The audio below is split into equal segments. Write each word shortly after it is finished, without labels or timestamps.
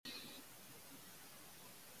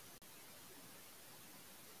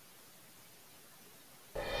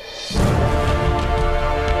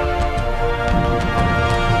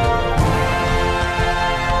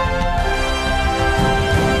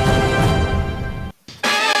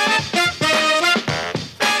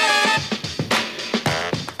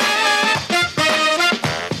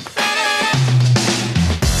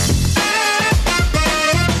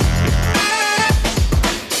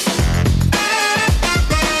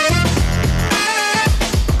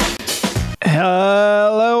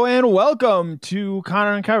Welcome to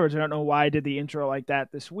Connor and Coverage. I don't know why I did the intro like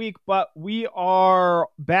that this week, but we are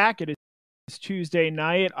back. It is Tuesday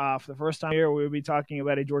night. For the first time here, we'll be talking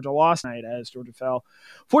about a Georgia loss night as Georgia fell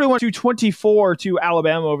 41-24 to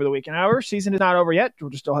Alabama over the weekend. However, season is not over yet.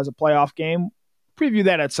 Georgia still has a playoff game. Preview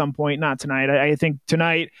that at some point, not tonight. I think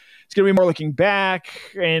tonight it's going to be more looking back,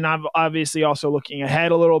 and I'm obviously also looking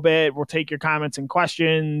ahead a little bit. We'll take your comments and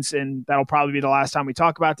questions, and that'll probably be the last time we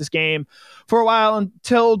talk about this game for a while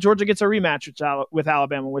until Georgia gets a rematch with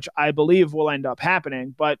Alabama, which I believe will end up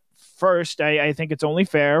happening. But first, I think it's only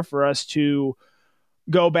fair for us to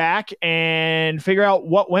go back and figure out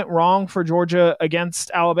what went wrong for Georgia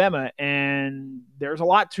against Alabama. And there's a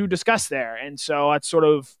lot to discuss there. And so that's sort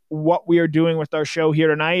of what we are doing with our show here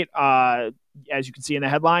tonight. As you can see in the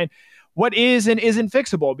headline, what is and isn't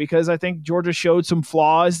fixable, because I think Georgia showed some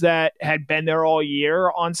flaws that had been there all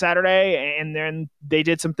year on Saturday. And then they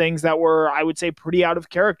did some things that were, I would say, pretty out of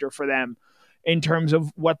character for them in terms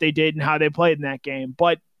of what they did and how they played in that game.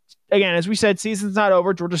 But again, as we said, season's not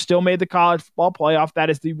over. Georgia still made the college football playoff. That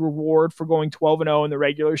is the reward for going 12-0 in the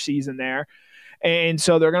regular season there. And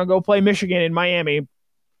so they're going to go play Michigan in Miami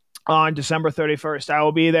on December 31st. I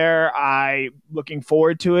will be there. I'm looking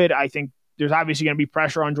forward to it. I think there's obviously going to be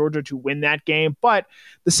pressure on Georgia to win that game. But at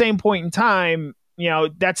the same point in time,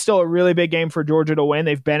 that's still a really big game for Georgia to win.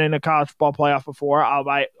 They've been in a college football playoff before.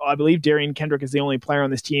 I believe Darian Kendrick is the only player on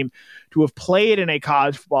this team to have played in a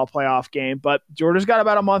college football playoff game. But Georgia's got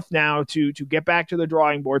about a month now to get back to the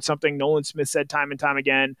drawing board, something Nolan Smith said time and time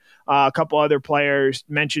again. A couple other players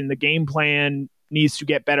mentioned the game plan needs to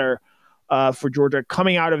get better for Georgia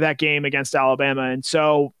coming out of that game against Alabama. And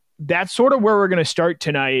so that's sort of where we're going to start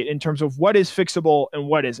tonight in terms of what is fixable and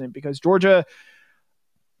what isn't, because Georgia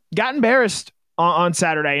got embarrassed on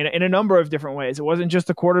Saturday in a number of different ways. It wasn't just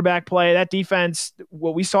the quarterback play. That defense,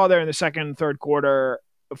 what we saw there in the second and third quarter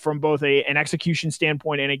from both an execution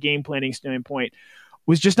standpoint and a game planning standpoint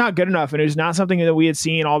was just not good enough. And it was not something that we had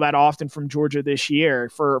seen all that often from Georgia this year.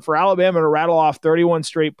 For Alabama to rattle off 31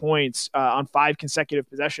 straight points on 5 consecutive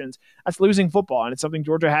possessions, that's losing football. And it's something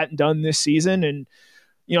Georgia hadn't done this season. And,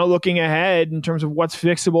 looking ahead in terms of what's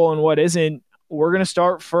fixable and what isn't, we're going to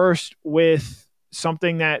start first with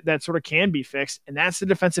something that sort of can be fixed, and that's the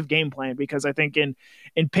defensive game plan, because I think in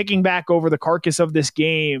picking back over the carcass of this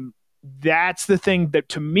game, that's the thing that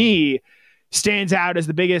to me stands out as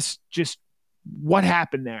the biggest, just what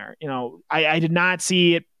happened there. I did not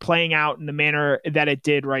see it playing out in the manner that it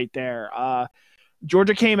did right there.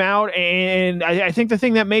 Georgia came out, and I think the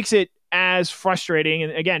thing that makes it as frustrating,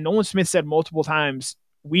 and again, Nolan Smith said multiple times,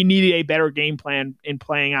 we needed a better game plan in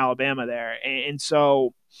playing Alabama there. And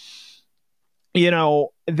so,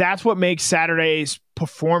 that's what makes Saturday's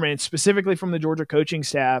performance, specifically from the Georgia coaching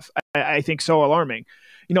staff, I think so alarming.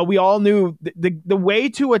 We all knew the way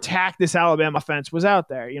to attack this Alabama offense was out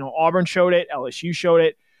there. Auburn showed it, LSU showed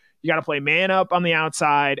it. You got to play man up on the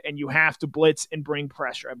outside, and you have to blitz and bring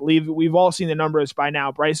pressure. I believe we've all seen the numbers by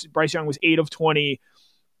now. Bryce Young was 8 of 20,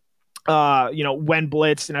 when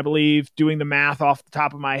blitzed, and I believe, doing the math off the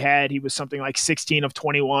top of my head, he was something like 16 of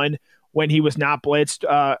 21 when he was not blitzed,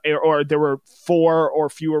 or there were 4 or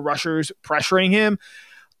fewer rushers pressuring him.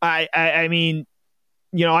 I mean,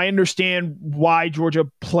 I understand why Georgia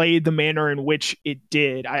played the manner in which it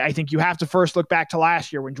did. I think you have to first look back to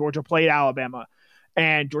last year when Georgia played Alabama,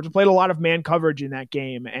 and Georgia played a lot of man coverage in that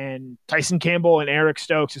game. And Tyson Campbell and Eric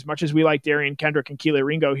Stokes, as much as we like Darian Kendrick and Keely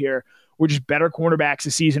Ringo here, were just better cornerbacks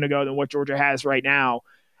a season ago than what Georgia has right now.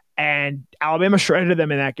 And Alabama shredded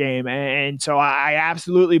them in that game. And so I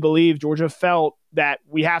absolutely believe Georgia felt that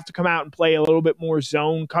we have to come out and play a little bit more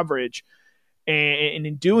zone coverage. And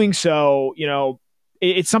in doing so,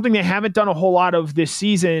 it's something they haven't done a whole lot of this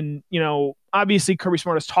season. Obviously Kirby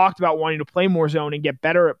Smart has talked about wanting to play more zone and get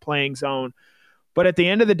better at playing zone. But at the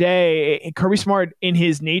end of the day, Kirby Smart, in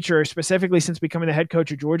his nature, specifically since becoming the head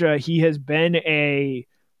coach of Georgia, he has been a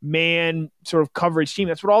man sort of coverage team.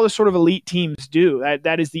 That's what all the sort of elite teams do.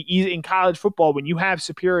 That is the easy in college football. When you have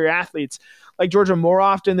superior athletes like Georgia, more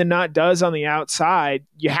often than not does on the outside,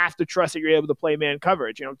 you have to trust that you're able to play man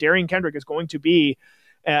coverage. Darian Kendrick is going to be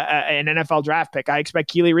an NFL draft pick. I expect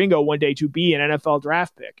Keely Ringo one day to be an NFL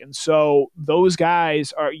draft pick. And so those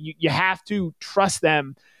guys you have to trust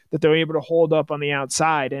them that they're able to hold up on the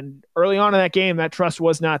outside. And early on in that game, that trust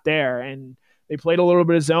was not there. And they played a little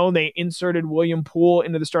bit of zone. They inserted William Poole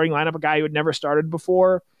into the starting lineup, a guy who had never started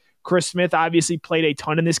before. Chris Smith obviously played a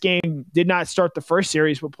ton in this game, did not start the first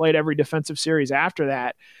series, but played every defensive series after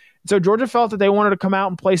that. So Georgia felt that they wanted to come out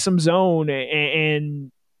and play some zone and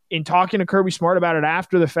in talking to Kirby Smart about it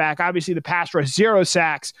after the fact, obviously the pass rush, 0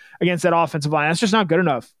 sacks against that offensive line. That's just not good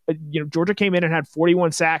enough. Georgia came in and had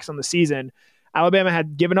 41 sacks on the season. Alabama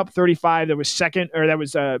had given up 35. That was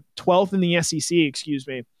 12th in the SEC, excuse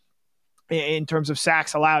me, in terms of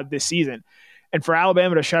sacks allowed this season. And for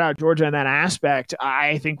Alabama to shut out Georgia in that aspect,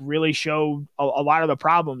 I think really showed a lot of the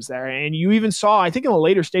problems there. And you even saw, I think in the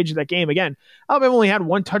later stage of that game, again, Alabama only had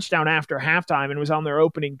 1 touchdown after halftime and was on their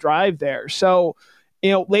opening drive there. So,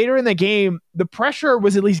 later in the game, the pressure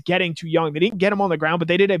was at least getting to Young. They didn't get him on the ground, but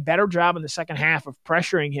they did a better job in the second half of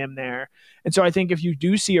pressuring him there. And so I think if you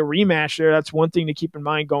do see a rematch there, that's one thing to keep in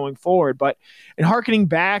mind going forward. But in harkening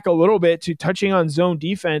back a little bit to touching on zone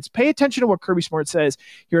defense, pay attention to what Kirby Smart says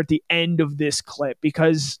here at the end of this clip,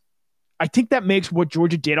 because I think that makes what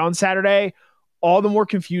Georgia did on Saturday all the more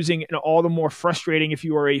confusing and all the more frustrating if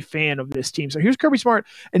you are a fan of this team. So here's Kirby Smart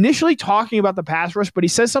initially talking about the pass rush, but he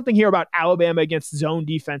says something here about Alabama against zone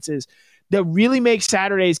defenses that really makes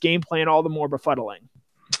Saturday's game plan all the more befuddling.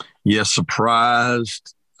 Yeah,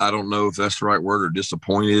 surprised. I don't know if that's the right word, or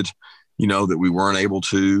disappointed, that we weren't able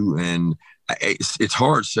to. And it's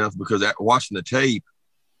hard, Seth, because watching the tape,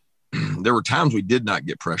 there were times we did not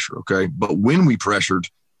get pressure, okay? But when we pressured,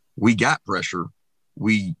 we got pressure,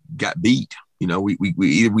 we got beat.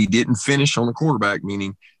 We didn't finish on the quarterback,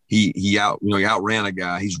 meaning he outran a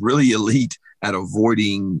guy. He's really elite at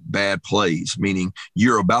avoiding bad plays, meaning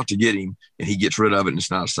you're about to get him and he gets rid of it and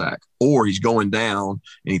it's not a sack. Or he's going down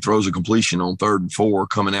and he throws a completion on 3rd and 4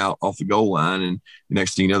 coming out off the goal line, and the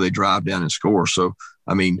next thing you know, they drive down and score. So,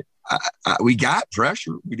 we got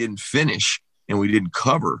pressure. We didn't finish and we didn't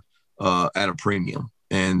cover at a premium.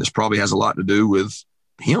 And this probably has a lot to do with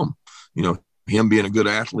him, him being a good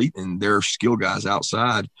athlete and their skill guys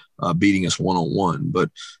outside beating us one-on-one.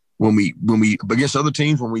 But when we against other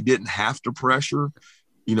teams, when we didn't have to pressure,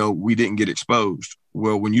 we didn't get exposed.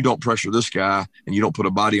 Well, when you don't pressure this guy and you don't put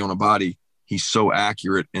a body on a body, he's so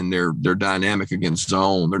accurate, and they're dynamic against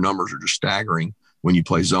zone. Their numbers are just staggering when you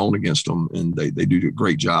play zone against them, and they do a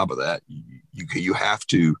great job of that. You have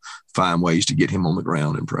to find ways to get him on the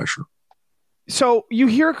ground and pressure. So you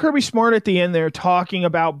hear Kirby Smart at the end there talking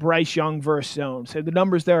about Bryce Young versus zone. So the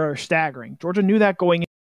numbers there are staggering. Georgia knew that going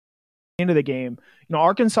into the game.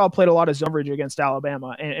 Arkansas played a lot of zone coverage against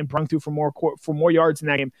Alabama and brung through for more yards in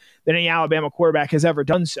that game than any Alabama quarterback has ever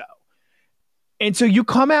done so. And so you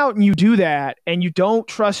come out and you do that, and you don't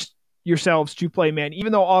trust yourselves to play man,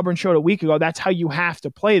 even though Auburn showed a week ago that's how you have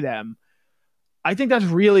to play them. I think that's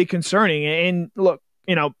really concerning. And look,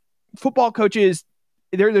 football coaches,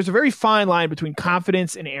 there's a very fine line between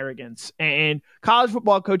confidence and arrogance. And college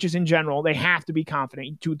football coaches in general, they have to be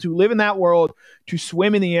confident. To live in that world, to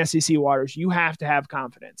swim in the SEC waters, you have to have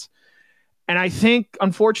confidence. And I think,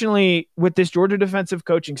 unfortunately, with this Georgia defensive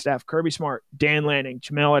coaching staff, Kirby Smart, Dan Lanning,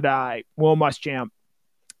 Jamel Adai, Will Muschamp,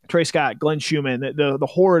 Trey Scott, Glenn Schumann, the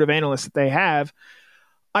horde of analysts that they have,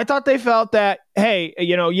 I thought they felt that, hey,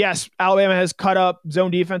 yes, Alabama has cut up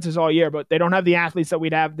zone defenses all year, but they don't have the athletes that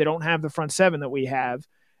we'd have. They don't have the front seven that we have,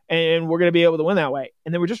 and we're going to be able to win that way.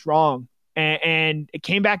 And they were just wrong. And it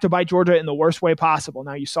came back to bite Georgia in the worst way possible.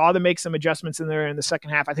 Now, you saw them make some adjustments in there in the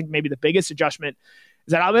second half. I think maybe the biggest adjustment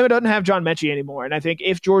is that Alabama doesn't have John Mechie anymore. And I think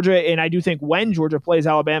if Georgia, and I do think when Georgia plays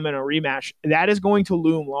Alabama in a rematch, that is going to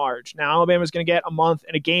loom large. Now, Alabama is going to get a month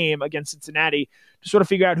and a game against Cincinnati to sort of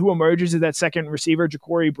figure out who emerges as that second receiver.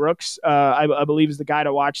 Ja'Cory Brooks, I believe, is the guy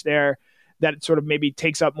to watch there that sort of maybe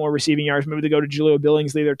takes up more receiving yards. Maybe they go to Julio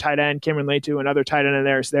Billingsley, their tight end, Cameron Letu, another tight end in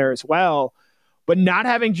there is there as well. But not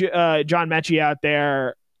having John Mechie out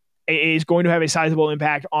there is going to have a sizable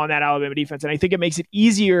impact on that Alabama defense. And I think it makes it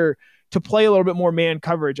easier to play a little bit more man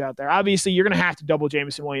coverage out there. Obviously, you're going to have to double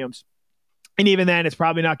Jamison Williams. And even then, it's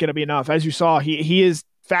probably not going to be enough. As you saw, he is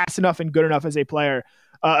fast enough and good enough as a player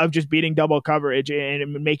of just beating double coverage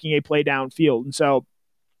and making a play downfield. And so,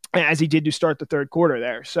 as he did to start the third quarter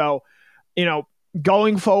there. So,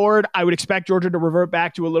 going forward, I would expect Georgia to revert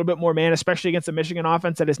back to a little bit more man, especially against the Michigan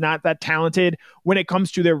offense that is not that talented when it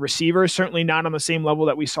comes to their receivers, certainly not on the same level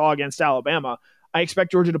that we saw against Alabama. I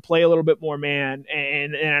expect Georgia to play a little bit more man.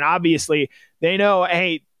 And obviously, they know,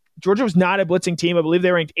 hey, Georgia was not a blitzing team. I believe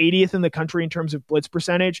they ranked 80th in the country in terms of blitz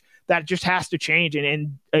percentage. That just has to change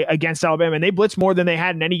and against Alabama. And they blitzed more than they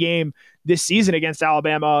had in any game this season against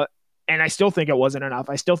Alabama. And I still think it wasn't enough.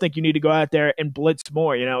 I still think you need to go out there and blitz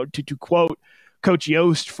more. To quote Coach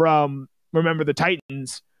Yost from Remember the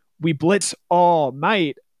Titans, we blitz all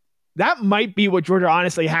night. That might be what Georgia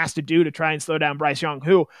honestly has to do to try and slow down Bryce Young,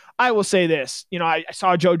 who I will say this, I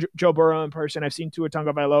saw Joe Burrow in person. I've seen Tua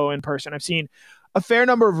Tagovailoa in person. I've seen a fair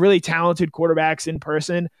number of really talented quarterbacks in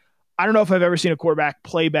person. I don't know if I've ever seen a quarterback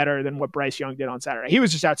play better than what Bryce Young did on Saturday. He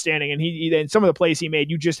was just outstanding, and and some of the plays he made,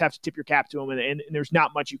 you just have to tip your cap to him, and there's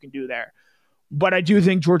not much you can do there. But I do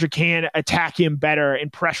think Georgia can attack him better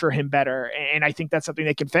and pressure him better, and I think that's something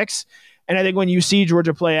they can fix. And I think when you see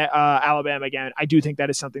Georgia play Alabama again, I do think that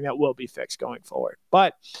is something that will be fixed going forward.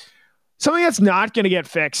 But something that's not going to get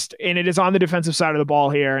fixed, and it is on the defensive side of the ball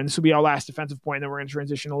here, and this will be our last defensive point, and then we're going to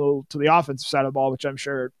transition a little to the offensive side of the ball, which I'm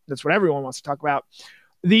sure that's what everyone wants to talk about.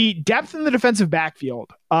 The depth in the defensive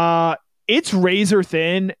backfield, it's razor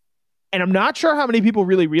thin, and I'm not sure how many people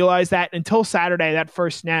really realize that until Saturday, that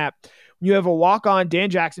first snap. You have a walk-on,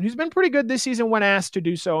 Dan Jackson, who's been pretty good this season when asked to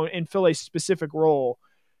do so and fill a specific role,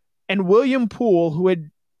 and William Poole, who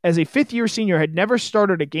had, as a fifth-year senior, had never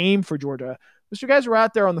started a game for Georgia. Those two guys were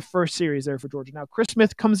out there on the first series there for Georgia. Now, Chris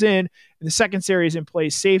Smith comes in the second series and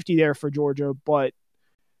plays safety there for Georgia, but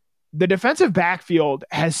the defensive backfield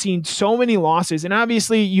has seen so many losses, and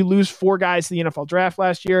obviously you lose 4 guys to the NFL draft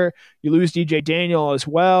last year. You lose DJ Daniel as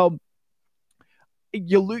well.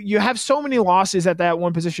 You have so many losses at that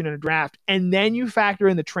one position in a draft, and then you factor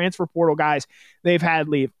in the transfer portal guys they've had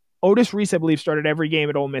leave. Otis Reese, I believe, started every game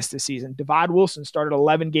at Ole Miss this season. Devad Wilson started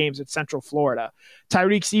 11 games at Central Florida.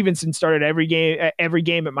 Tyreek Stevenson started every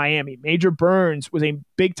game at Miami. Major Burns was a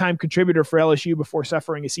big-time contributor for LSU before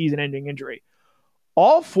suffering a season-ending injury.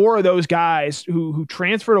 All 4 of those guys who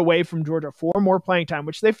transferred away from Georgia for more playing time,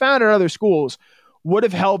 which they found at other schools, would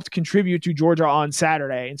have helped contribute to Georgia on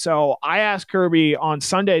Saturday. And so I asked Kirby on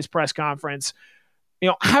Sunday's press conference,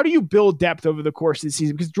 how do you build depth over the course of the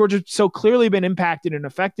season? Because Georgia's so clearly been impacted and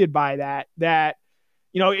affected by that,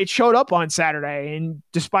 it showed up on Saturday. And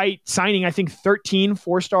despite signing, I think, 13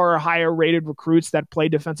 4-star or higher rated recruits that play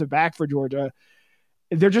defensive back for Georgia,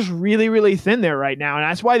 they're just really, really thin there right now. And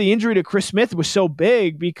that's why the injury to Chris Smith was so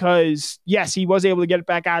big, because yes, he was able to get it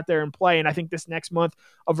back out there and play. And I think this next month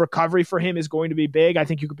of recovery for him is going to be big. I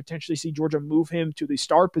think you could potentially see Georgia move him to the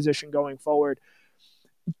star position going forward.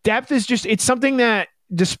 Depth is it's something that,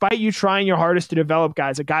 despite you trying your hardest to develop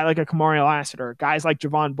guys, a guy like a Kamari Lassiter, guys like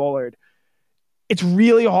Javon Bullard, it's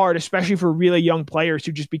really hard, especially for really young players,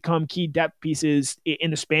 to just become key depth pieces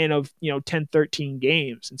in the span of 10, 13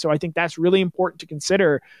 games. And so I think that's really important to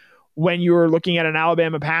consider when you're looking at an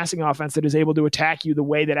Alabama passing offense that is able to attack you the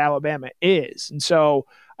way that Alabama is. And so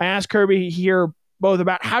I asked Kirby here both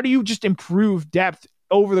about how do you just improve depth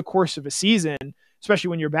over the course of a season, especially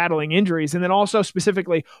when you're battling injuries, and then also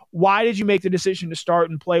specifically, why did you make the decision to start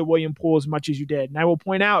and play William Poole as much as you did? And I will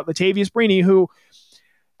point out Latavius Brini, who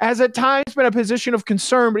has at times been a position of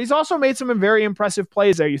concern, but he's also made some very impressive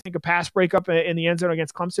plays there. You think a pass breakup in the end zone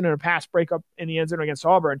against Clemson and a pass breakup in the end zone against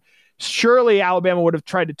Auburn. Surely Alabama would have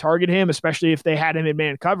tried to target him, especially if they had him in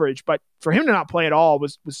man coverage. But for him to not play at all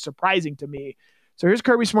was surprising to me. So here's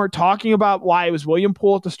Kirby Smart talking about why it was William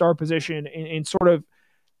Poole at the star position and sort of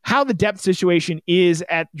how the depth situation is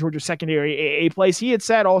at Georgia secondary, a place he had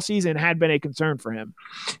said all season had been a concern for him.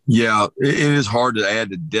 Yeah, it is hard to add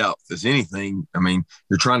to depth as anything. I mean,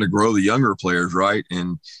 you're trying to grow the younger players, right?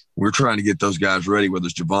 And we're trying to get those guys ready, whether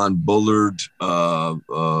it's Javon Bullard,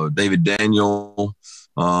 David Daniel,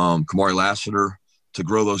 Kamari Lassiter, to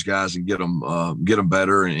grow those guys and get them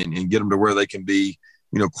better and get them to where they can be,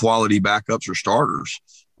 quality backups or starters.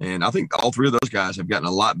 And I think all 3 of those guys have gotten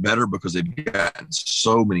a lot better because they've gotten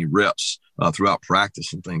so many reps throughout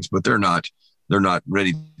practice and things, but they're not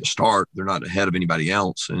ready to start. They're not ahead of anybody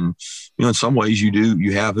else. And, in some ways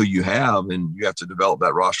you have who you have, and you have to develop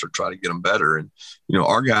that roster to try to get them better. And,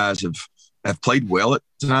 our guys have played well at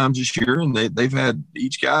times this year, and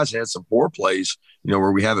each guy's had some poor plays,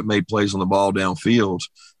 where we haven't made plays on the ball downfield.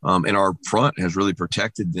 And our front has really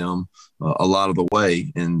protected them a lot of the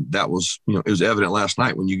way. And that was, it was evident last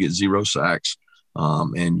night when you get 0 sacks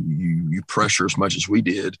and you pressure as much as we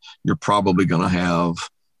did, you're probably going to have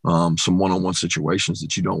some one-on-one situations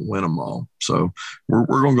that you don't win them all. So we're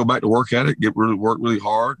going to go back to work at it, work really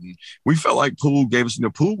hard. And we felt like Poole gave us,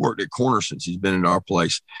 Poole worked at corner since he's been in our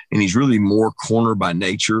place, and he's really more corner by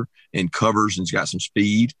nature and covers and he's got some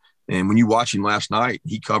speed. And when you watch him last night,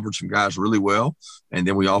 he covered some guys really well. And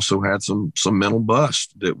then we also had some mental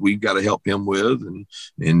bust that we've got to help him with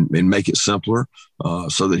and make it simpler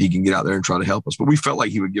so that he can get out there and try to help us. But we felt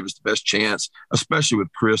like he would give us the best chance, especially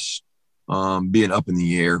with Chris being up in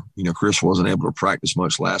the air. Chris wasn't able to practice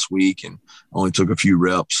much last week and only took a few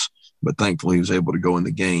reps, but thankfully he was able to go in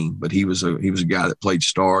the game. But he was a guy that played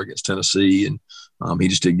star against Tennessee, and he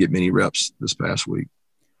just didn't get many reps this past week.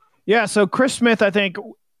 Yeah, so Chris Smith, I think,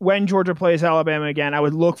 when Georgia plays Alabama again, I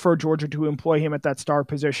would look for Georgia to employ him at that star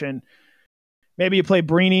position. Maybe you play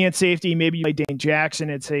Brini at safety. Maybe you play Dane Jackson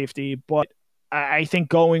at safety. But I think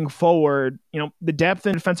going forward, the depth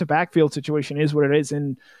and defensive backfield situation is what it is.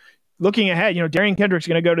 And looking ahead, Darian Kendrick's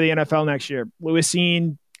going to go to the NFL next year. Lewis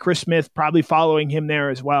Cine, Chris Smith probably following him there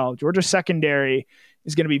as well. Georgia's secondary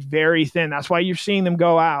is going to be very thin. That's why you're seeing them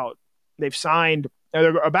go out.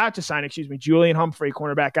 They're about to sign, Julian Humphrey,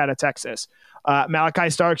 cornerback out of Texas. Malachi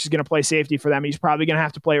Starks is going to play safety for them. He's probably going to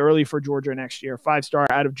have to play early for Georgia next year. 5-star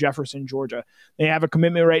out of Jefferson, Georgia. They have a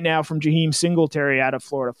commitment right now from Jaheim Singletary out of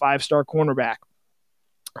Florida, 5-star cornerback.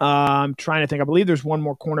 I'm trying to think. I believe there's one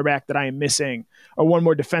more cornerback that I am missing, or one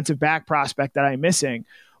more defensive back prospect that I'm missing.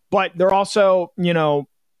 But they're also,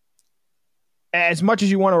 as much as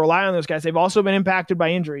you want to rely on those guys, they've also been impacted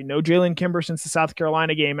by injury. No Jalen Kimber since the South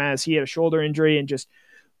Carolina game, as he had a shoulder injury and just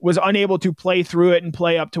was unable to play through it and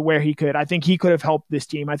play up to where he could. I think he could have helped this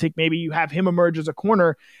team. I think maybe you have him emerge as a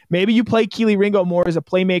corner. Maybe you play Keely Ringo more as a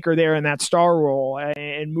playmaker there in that star role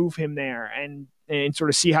and move him there and sort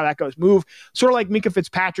of see how that goes. Move sort of like Minka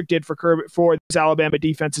Fitzpatrick did for his Alabama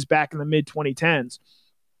defenses back in the mid-2010s.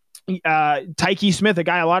 Tyke Smith, a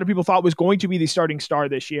guy a lot of people thought was going to be the starting star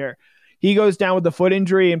this year. He goes down with the foot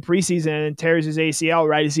injury in preseason and tears his ACL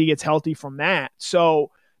right as he gets healthy from that.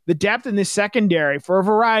 So the depth in this secondary, for a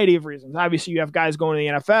variety of reasons, obviously you have guys going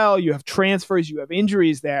to the NFL, you have transfers, you have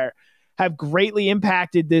injuries there, have greatly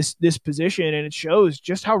impacted this position, and it shows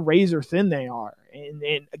just how razor thin they are.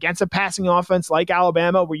 And against a passing offense like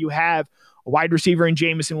Alabama, where you have a wide receiver in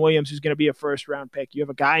Jamison Williams who's going to be a first-round pick, you have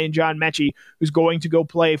a guy in John Mechie who's going to go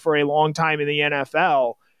play for a long time in the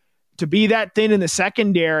NFL. To be that thin in the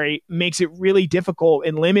secondary makes it really difficult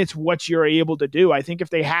and limits what you're able to do. I think if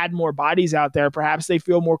they had more bodies out there, perhaps they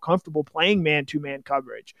feel more comfortable playing man-to-man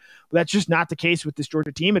coverage. But that's just not the case with this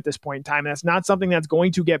Georgia team at this point in time. That's not something that's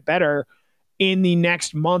going to get better in the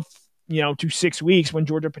next month, to 6 weeks when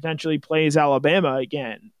Georgia potentially plays Alabama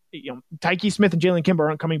again. Tyke Smith and Jalen Kimber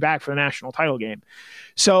aren't coming back for the national title game.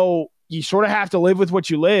 So you sort of have to live with what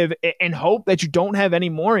you live and hope that you don't have any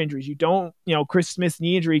more injuries. You don't, Chris Smith's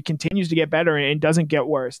knee injury continues to get better and doesn't get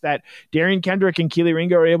worse. That Darian Kendrick and Keely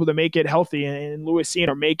Ringo are able to make it healthy, and Lewis Cine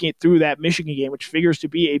are making it through that Michigan game, which figures to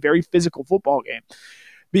be a very physical football game.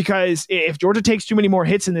 Because if Georgia takes too many more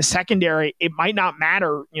hits in the secondary, it might not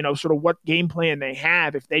matter, sort of what game plan they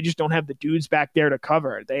have if they just don't have the dudes back there to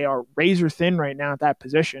cover. They are razor thin right now at that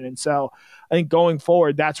position. And so I think going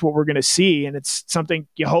forward, that's what we're going to see. And it's something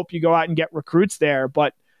you hope you go out and get recruits there,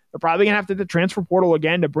 but they're probably going to have to hit the transfer portal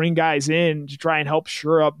again to bring guys in to try and help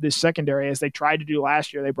shore up this secondary as they tried to do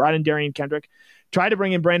last year. They brought in Darian Kendrick, tried to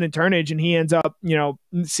bring in Brandon Turnage, and he ends up,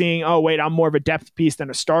 seeing, oh, wait, I'm more of a depth piece than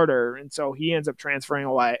a starter. And so he ends up transferring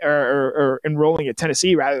away or enrolling at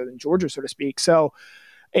Tennessee rather than Georgia, so to speak. So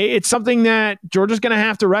it's something that Georgia's going to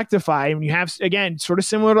have to rectify. And you have, again, sort of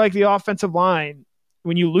similar to like the offensive line.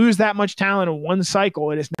 When you lose that much talent in one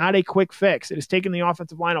cycle, it is not a quick fix. It has taken the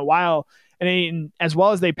offensive line a while, and as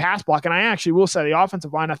well as they pass block. And I actually will say the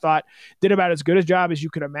offensive line, I thought, did about as good a job as you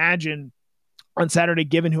could imagine on Saturday,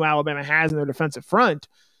 given who Alabama has in their defensive front.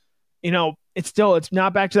 It's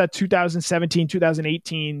not back to that 2017,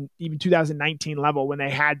 2018, even 2019 level when they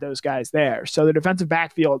had those guys there. So the defensive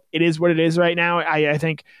backfield, it is what it is right now. I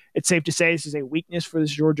think it's safe to say this is a weakness for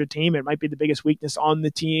this Georgia team. It might be the biggest weakness on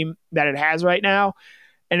the team that it has right now.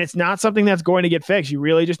 And it's not something that's going to get fixed. You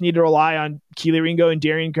really just need to rely on Keely Ringo and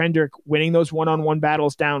Darian Kendrick winning those one-on-one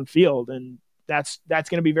battles downfield. And that's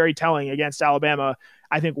going to be very telling against Alabama,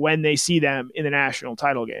 I think, when they see them in the national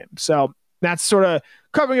title game. So that's sort of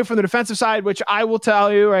covering it from the defensive side, which I will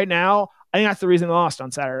tell you right now, I think that's the reason they lost on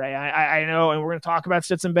Saturday. I know, and we're going to talk about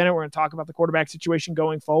Stetson Bennett. We're going to talk about the quarterback situation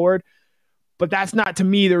going forward. But that's not, to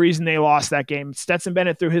me, the reason they lost that game. Stetson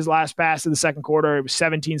Bennett threw his last pass in the second quarter. It was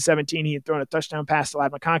 17-17. He had thrown a touchdown pass to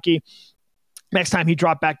Ladd McConkey. Next time he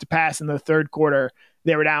dropped back to pass in the third quarter,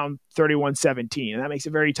 they were down 31-17. And that makes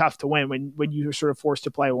it very tough to win when you're sort of forced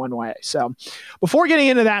to play one way. So before getting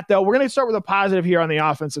into that, though, we're going to start with a positive here on the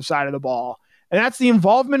offensive side of the ball. And that's the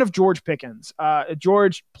involvement of George Pickens.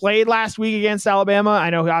 George played last week against Alabama. I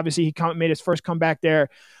know, obviously, he made his first comeback there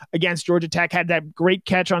against Georgia Tech, had that great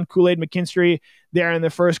catch on Kool-Aid McKinstry there in the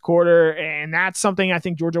first quarter. And that's something I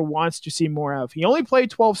think Georgia wants to see more of. He only played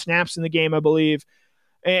 12 snaps in the game, I believe.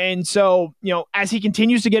 And so, as he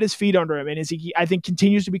continues to get his feet under him and as he, I think,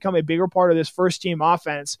 continues to become a bigger part of this first-team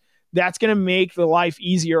offense, that's going to make the life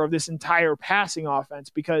easier of this entire passing offense,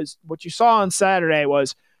 because what you saw on Saturday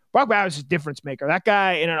was Brock Bowers is a difference maker. That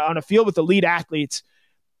guy on a field with elite athletes,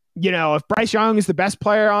 if Bryce Young is the best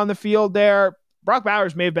player on the field there, Brock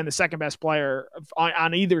Bowers may have been the second best player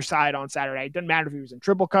on either side on Saturday. It doesn't matter if he was in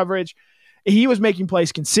triple coverage. He was making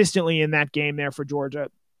plays consistently in that game there for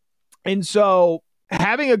Georgia. And so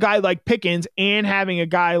having a guy like Pickens and having a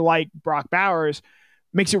guy like Brock Bowers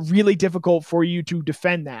makes it really difficult for you to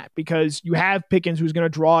defend that, because you have Pickens who's going to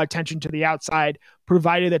draw attention to the outside,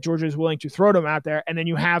 provided that Georgia is willing to throw them out there. And then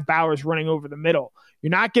you have Bowers running over the middle. You're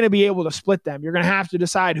not going to be able to split them. You're going to have to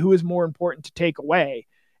decide who is more important to take away.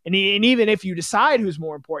 And even if you decide who's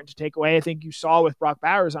more important to take away, I think you saw with Brock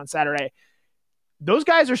Bowers on Saturday, those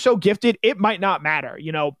guys are so gifted, it might not matter.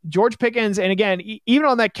 George Pickens, and again, even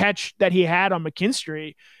on that catch that he had on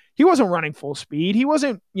McKinstry, he wasn't running full speed. He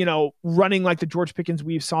wasn't, running like the George Pickens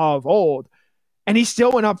we saw of old. And he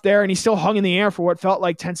still went up there and he still hung in the air for what felt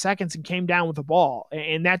like 10 seconds and came down with the ball.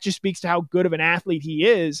 And that just speaks to how good of an athlete he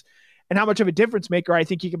is and how much of a difference maker I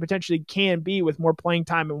think he can be with more playing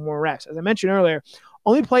time and more reps. As I mentioned earlier,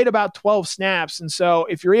 only played about 12 snaps. And so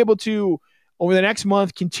if you're able to, over the next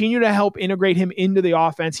month, continue to help integrate him into the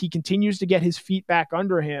offense, he continues to get his feet back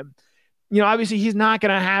under him. Obviously he's not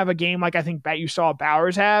going to have a game like I think you saw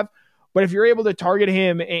Bowers have, but if you're able to target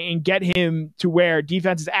him and get him to where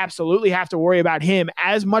defenses absolutely have to worry about him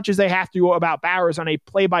as much as they have to about Bowers on a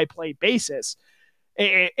play-by-play basis,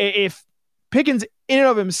 if Pickens in and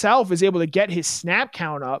of himself is able to get his snap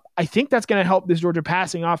count up, I think that's going to help this Georgia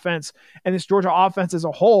passing offense and this Georgia offense as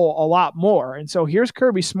a whole a lot more. And so here's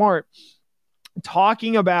Kirby Smart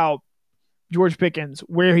talking about George Pickens,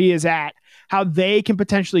 where he is at, how they can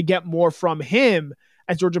potentially get more from him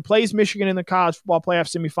as Georgia plays Michigan in the college football playoff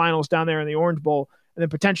semifinals down there in the Orange Bowl, and then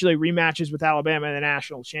potentially rematches with Alabama in the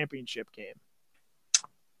national championship game.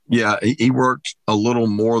 Yeah, he worked a little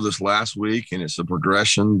more this last week, and it's a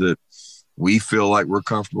progression that we feel like we're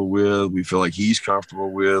comfortable with. We feel like he's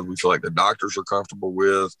comfortable with. We feel like the doctors are comfortable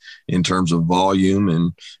with in terms of volume.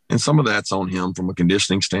 And some of that's on him from a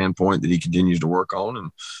conditioning standpoint that he continues to work on.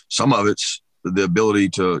 And some of it's the ability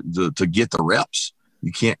to get the reps.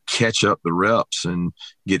 You can't catch up the reps and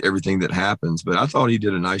get everything that happens. But I thought he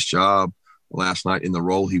did a nice job last night in the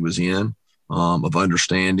role he was in, of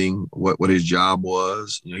understanding what his job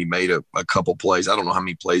was. He made a couple plays. I don't know how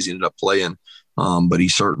many plays he ended up playing, but he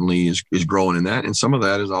certainly is growing in that. And some of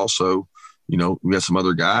that is also, we got some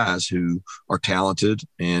other guys who are talented,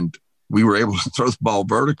 and we were able to throw the ball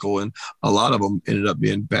vertical, and a lot of them ended up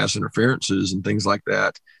being pass interferences and things like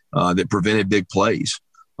that that prevented big plays.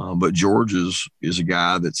 But George is a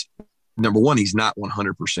guy that's, number one, he's not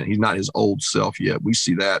 100%. He's not his old self yet. We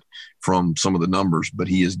see that from some of the numbers, but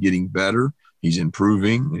he is getting better. He's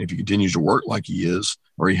improving. And if he continues to work like he is,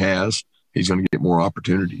 or he has, he's going to get more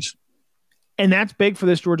opportunities. And that's big for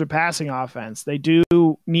this Georgia passing offense. They do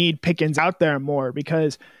need Pickens out there more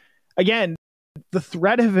because, again, the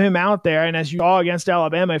threat of him out there, and as you saw against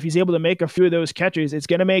Alabama, if he's able to make a few of those catches, it's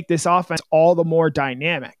going to make this offense all the more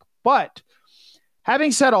dynamic. But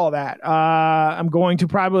having said all that, I'm going to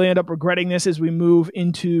probably end up regretting this as we move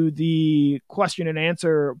into the question and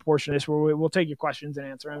answer portion of this, where we'll take your questions and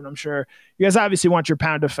answer them. I'm sure you guys obviously want your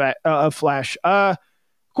pound of flesh.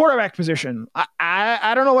 Quarterback position.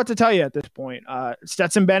 I don't know what to tell you at this point.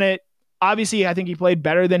 Stetson Bennett, obviously, I think he played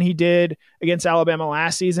better than he did against Alabama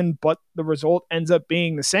last season, but the result ends up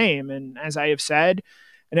being the same. And as I have said,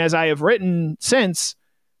 and as I have written since,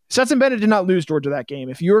 Stetson Bennett did not lose Georgia that game.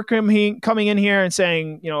 If you were coming in here and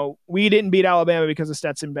saying, we didn't beat Alabama because of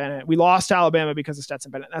Stetson Bennett, we lost Alabama because of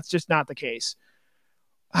Stetson Bennett, that's just not the case.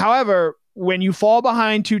 However, when you fall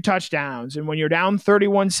behind 2 touchdowns and when you're down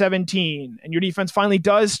 31-17 and your defense finally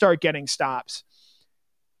does start getting stops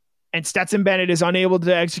and Stetson Bennett is unable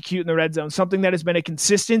to execute in the red zone, something that has been a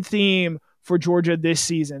consistent theme for Georgia this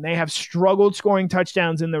season. They have struggled scoring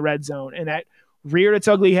touchdowns in the red zone, and that reared its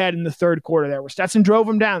ugly head in the third quarter there, where Stetson drove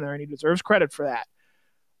him down there, and he deserves credit for that.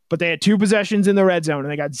 But they had 2 possessions in the red zone,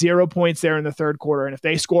 and they got 0 points there in the third quarter. And if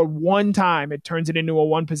they score one time, it turns it into a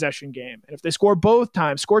 1-possession game. And if they score both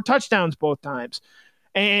times, score touchdowns both times.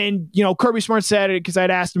 And, Kirby Smart said it, because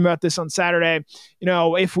I'd asked him about this on Saturday,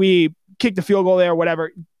 if we kick the field goal there or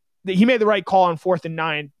whatever, he made the right call on 4th and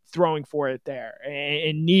 9, throwing for it there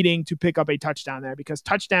and needing to pick up a touchdown there, because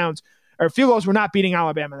touchdowns or field goals were not beating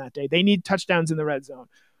Alabama that day. They need touchdowns in the red zone.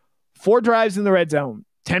 4 drives in the red zone,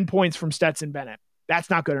 10 points from Stetson Bennett. That's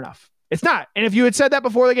not good enough. It's not. And if you had said that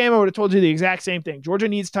before the game, I would have told you the exact same thing. Georgia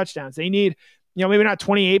needs touchdowns. They need, maybe not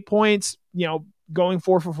 28 points, going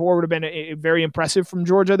 4 for 4 would have been very impressive from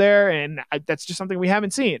Georgia there. And that's just something we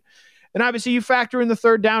haven't seen. And obviously you factor in the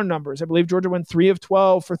third down numbers. I believe Georgia went 3 of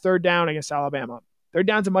 12 for third down against Alabama. Third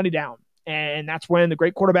down's a money down. And that's when the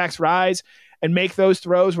great quarterbacks rise and make those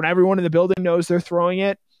throws when everyone in the building knows they're throwing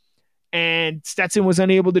it. And Stetson was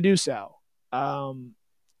unable to do so.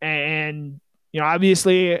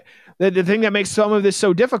 Obviously the thing that makes some of this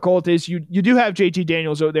so difficult is you do have JT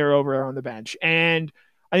Daniels out there over on the bench. And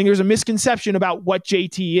I think there's a misconception about what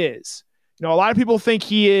JT is. You know, a lot of people think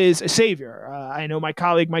he is a savior. I know my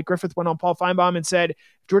colleague Mike Griffith went on Paul Feinbaum and said, if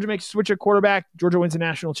Georgia makes a switch at quarterback, Georgia wins a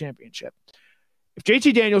national championship. If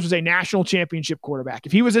JT Daniels was a national championship quarterback,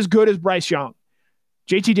 if he was as good as Bryce Young,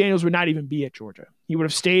 JT Daniels would not even be at Georgia. He would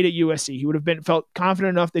have stayed at USC. He would have felt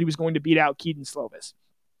confident enough that he was going to beat out Keaton Slovis.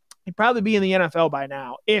 He'd probably be in the NFL by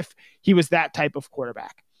now if he was that type of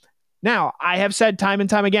quarterback. Now, I have said time and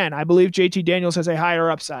time again, I believe JT Daniels has a higher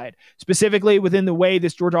upside, specifically within the way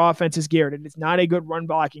this Georgia offense is geared. It is not a good run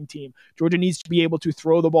blocking team. Georgia needs to be able to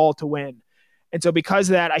throw the ball to win. And so because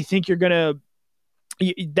of that, I think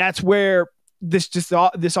that's where this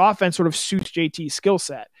offense sort of suits JT's skill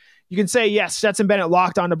set. You can say, yes, Stetson Bennett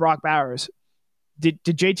locked onto Brock Bowers. Did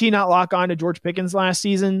JT not lock on to George Pickens last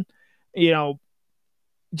season? You know,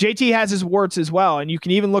 JT has his warts as well, and you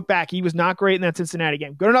can even look back. He was not great in that Cincinnati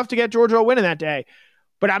game. Good enough to get Georgia a win in that day,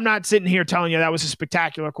 but I'm not sitting here telling you that was a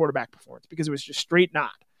spectacular quarterback performance because it was just straight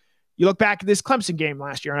not. You look back at this Clemson game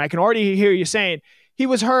last year, and I can already hear you saying, he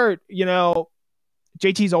was hurt. You know,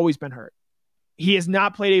 JT's always been hurt. He has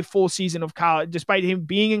not played a full season of college. Despite him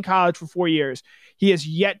being in college for 4 years, he has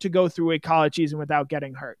yet to go through a college season without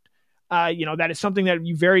getting hurt. You know, that is something that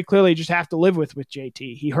you very clearly just have to live with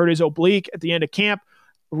JT. He hurt his oblique at the end of camp,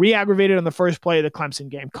 re-aggravated on the first play of the Clemson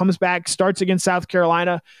game, comes back, starts against South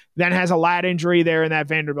Carolina, then has a lat injury there in that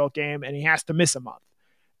Vanderbilt game, and he has to miss a month.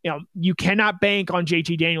 You know, you cannot bank on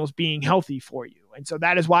JT Daniels being healthy for you. And so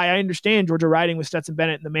that is why I understand Georgia riding with Stetson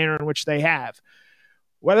Bennett in the manner in which they have.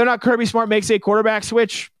 Whether or not Kirby Smart makes a quarterback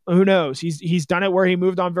switch, who knows? He's done it where he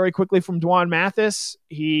moved on very quickly from Dwan Mathis.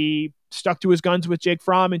 He stuck to his guns with Jake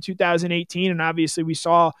Fromm in 2018, and obviously we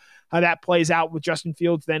saw how that plays out with Justin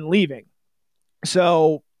Fields then leaving.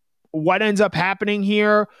 So what ends up happening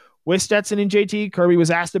here with Stetson and JT? Kirby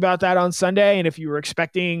was asked about that on Sunday, and if you were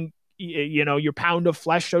expecting, you know, your pound of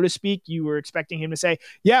flesh, so to speak, you were expecting him to say,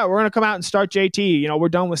 yeah, we're going to come out and start JT. You know, we're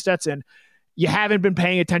done with Stetson. You haven't been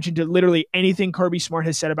paying attention to literally anything Kirby Smart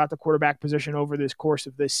has said about the quarterback position over this course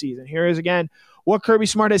of this season. Here is, again, what Kirby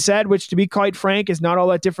Smart has said, which, to be quite frank, is not all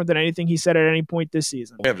that different than anything he said at any point this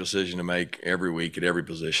season. We have a decision to make every week at every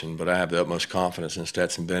position, but I have the utmost confidence in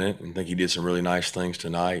Stetson Bennett and think he did some really nice things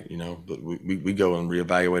tonight, you know, but we go and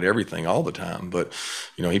reevaluate everything all the time. But,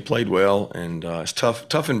 you know, he played well, and it's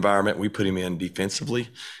tough environment we put him in defensively.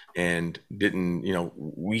 And didn't, you know,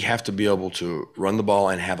 we have to be able to run the ball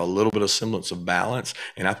and have a little bit of semblance of balance.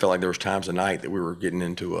 And I felt like there was times tonight that we were getting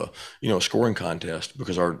into a scoring contest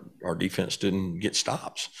because our defense didn't get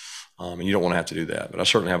stops. And you don't want to have to do that. But I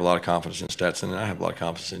certainly have a lot of confidence in Stetson, and I have a lot of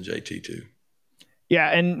confidence in JT too. Yeah,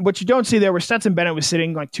 and what you don't see there was Stetson Bennett was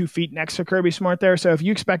sitting like 2 feet next to Kirby Smart there. So if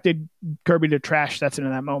you expected Kirby to trash Stetson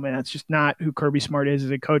in that moment, that's just not who Kirby Smart is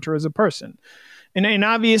as a coach or as a person. And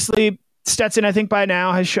obviously Stetson, I think by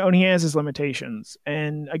now, has shown he has his limitations.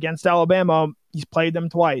 And against Alabama, he's played them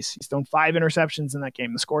twice. He's thrown 5 interceptions in that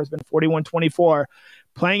game. The score has been 41-24,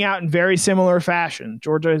 playing out in very similar fashion.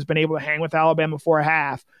 Georgia has been able to hang with Alabama for a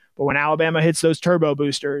half, but when Alabama hits those turbo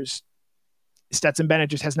boosters, Stetson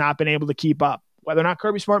Bennett just has not been able to keep up. Whether or not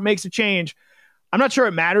Kirby Smart makes a change, I'm not sure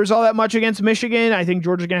it matters all that much against Michigan. I think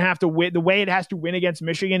Georgia's going to have to win. The way it has to win against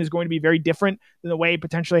Michigan is going to be very different than the way it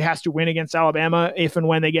potentially has to win against Alabama if and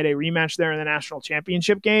when they get a rematch there in the national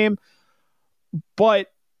championship game. But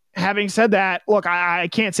having said that, look, I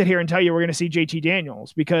can't sit here and tell you we're going to see JT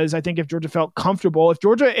Daniels, because I think if Georgia felt comfortable,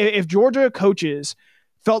 if Georgia coaches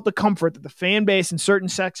felt the comfort that the fan base and certain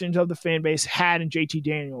sections of the fan base had in JT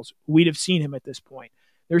Daniels, we'd have seen him at this point.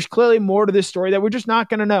 There's clearly more to this story that we're just not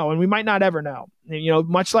going to know, and we might not ever know. And, you know,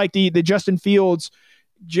 much like the Justin Fields,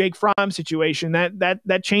 Jake Fromm situation,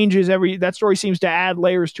 that changes that story seems to add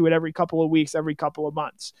layers to it every couple of weeks, every couple of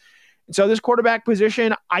months. And so this quarterback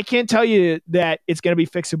position, I can't tell you that it's going to be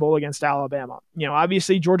fixable against Alabama. You know,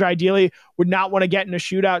 obviously Georgia ideally would not want to get in a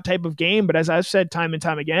shootout type of game, but as I've said time and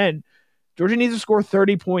time again, Georgia needs to score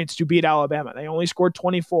 30 points to beat Alabama. They only scored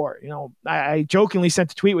 24. You know, I jokingly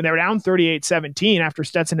sent a tweet when they were down 38-17 after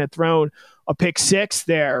Stetson had thrown a pick 6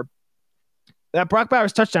 there. That Brock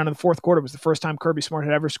Bowers touchdown in the fourth quarter was the first time Kirby Smart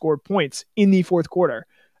had ever scored points in the fourth quarter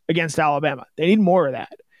against Alabama. They need more of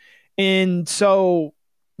that. And so,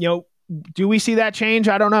 you know, do we see that change?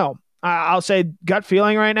 I don't know. I'll say gut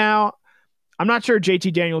feeling right now, I'm not sure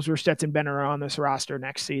JT Daniels or Stetson Bennett are on this roster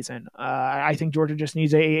next season. I think Georgia just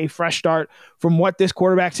needs a fresh start from what this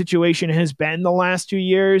quarterback situation has been the last 2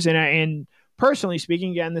 years. And personally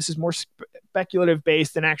speaking, again, this is more speculative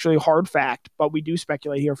based than actually hard fact, but we do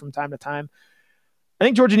speculate here from time to time. I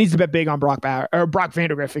think Georgia needs to bet big on Brock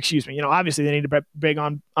Vandagriff, excuse me. You know, obviously they need to bet big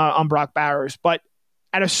on Brock Bowers, but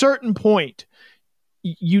at a certain point,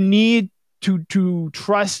 you need to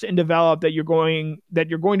trust and develop that you're going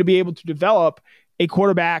to be able to develop a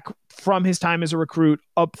quarterback from his time as a recruit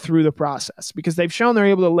up through the process, because they've shown they're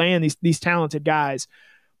able to land these talented guys,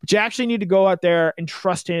 but you actually need to go out there and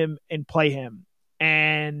trust him and play him.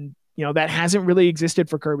 And, that hasn't really existed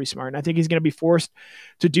for Kirby Smart. And I think he's going to be forced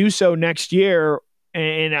to do so next year.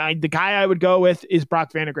 And the guy I would go with is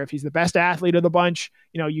Brock Vandagriff. He's the best athlete of the bunch.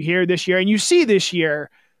 You hear this year and you see this year,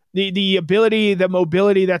 the ability, the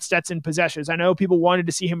mobility that Stetson possesses. I know people wanted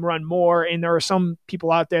to see him run more, and there are some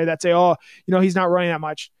people out there that say, he's not running that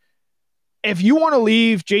much. If you want to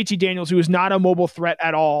leave JT Daniels, who is not a mobile threat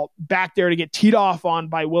at all, back there to get teed off on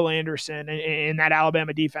by Will Anderson in that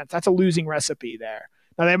Alabama defense, that's a losing recipe there.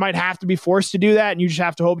 Now, they might have to be forced to do that, and you just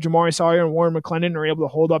have to hope Jamari Sawyer and Warren McClendon are able to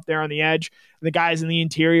hold up there on the edge. And the guys in the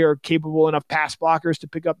interior are capable enough pass blockers to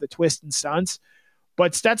pick up the twists and stunts.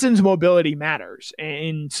 But Stetson's mobility matters.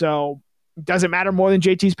 And so it doesn't matter more than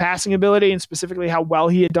JT's passing ability, and specifically how well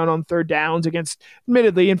he had done on third downs against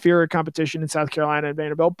admittedly inferior competition in South Carolina and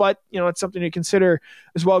Vanderbilt. But, it's something to consider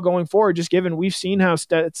as well going forward, just given we've seen how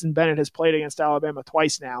Stetson Bennett has played against Alabama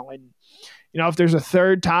twice now. And, if there's a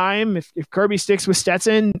third time, if Kirby sticks with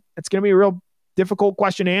Stetson, it's going to be a real difficult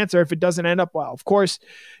question to answer if it doesn't end up well. Of course,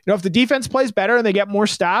 if the defense plays better and they get more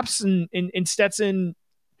stops and Stetson,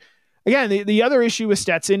 again, the other issue with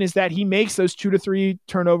Stetson is that he makes those 2 to 3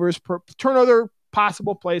 turnover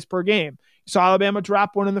possible plays per game. You saw Alabama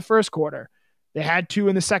drop one in the first quarter. They had 2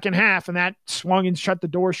 in the second half, and that swung and shut the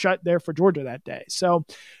door shut there for Georgia that day. So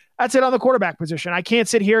that's it on the quarterback position. I can't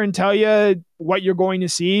sit here and tell you what you're going to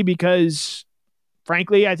see because,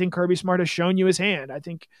 frankly, I think Kirby Smart has shown you his hand. I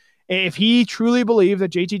think if he truly believed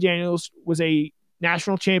that JT Daniels was a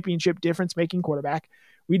national championship difference-making quarterback,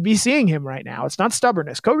 we'd be seeing him right now. It's not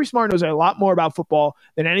stubbornness. Kirby Smart knows a lot more about football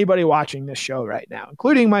than anybody watching this show right now,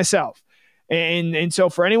 including myself. And so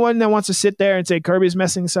for anyone that wants to sit there and say Kirby's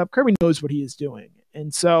messing this up, Kirby knows what he is doing.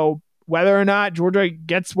 And so whether or not Georgia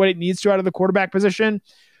gets what it needs to out of the quarterback position,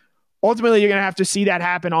 ultimately you're going to have to see that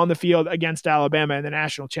happen on the field against Alabama in the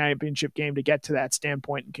national championship game to get to that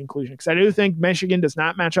standpoint and conclusion. Because I do think Michigan does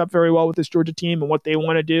not match up very well with this Georgia team and what they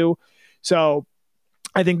want to do. So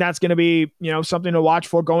I think that's going to be, something to watch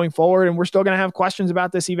for going forward. And we're still going to have questions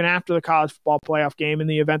about this even after the college football playoff game in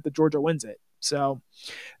the event that Georgia wins it. So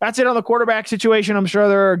that's it on the quarterback situation. I'm sure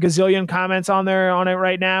there are a gazillion comments on it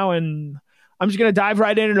right now. And I'm just going to dive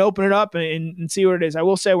right in and open it up and see what it is. I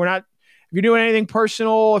will say if you're doing anything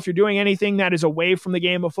personal, if you're doing anything that is away from the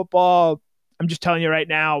game of football, I'm just telling you right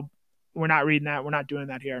now, we're not reading that. We're not doing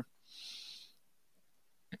that here.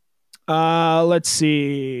 Let's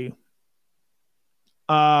see.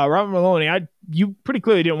 Robert Maloney, you pretty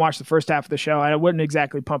clearly didn't watch the first half of the show. I wasn't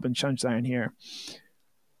exactly pumping sunshine here.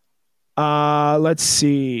 Let's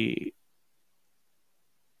see.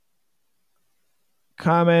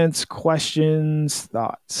 Comments, questions,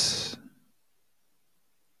 thoughts.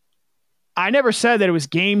 I never said that it was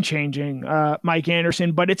game-changing, Mike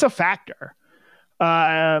Anderson, but it's a factor.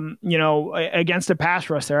 Against the pass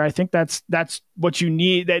rush there, I think that's what you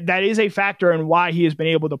need. That is a factor in why he has been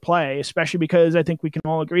able to play, especially because I think we can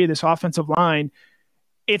all agree this offensive line,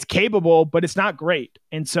 it's capable, but it's not great.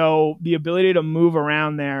 And so the ability to move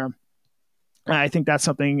around there, I think that's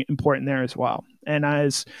something important there as well. And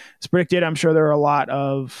as predicted, I'm sure there are a lot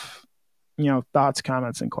of, thoughts,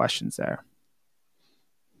 comments, and questions there.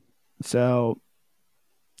 So,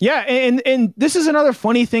 yeah, and this is another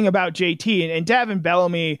funny thing about JT. And Davin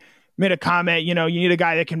Bellamy made a comment, you need a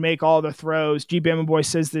guy that can make all the throws. G. Bama Boy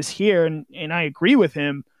says this here, and I agree with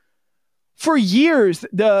him. For years,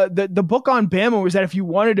 the book on Bama was that if you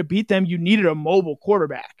wanted to beat them, you needed a mobile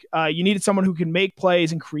quarterback. You needed someone who can make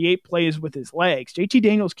plays and create plays with his legs. JT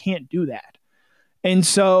Daniels can't do that. And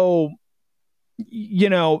so,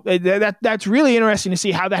 that's really interesting to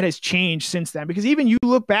see how that has changed since then. Because even you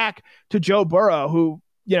look back to Joe Burrow, who,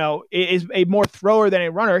 is a more thrower than a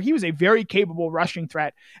runner. He was a very capable rushing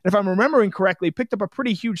threat. And if I'm remembering correctly, picked up a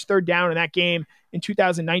pretty huge third down in that game in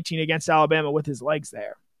 2019 against Alabama with his legs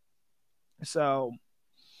there. So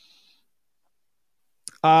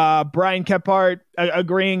Brian Kephart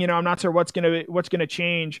agreeing, I'm not sure what's gonna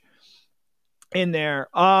change in there.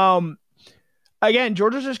 Again,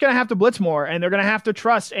 Georgia's just gonna have to blitz more, and they're gonna have to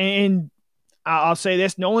trust. And I'll say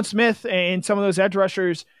this: Nolan Smith and some of those edge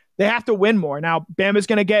rushers, they have to win more. Now, Bama's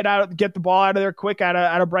gonna get the ball out of there quick out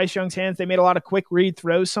of Bryce Young's hands. They made a lot of quick read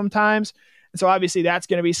throws sometimes, and so obviously that's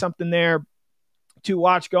gonna be something there to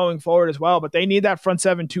watch going forward as well. But they need that front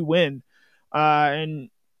seven to win. And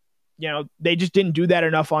they just didn't do that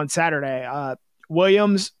enough on Saturday.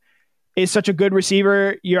 Williams, is such a good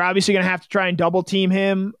receiver. You're obviously going to have to try and double team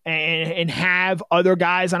him and have other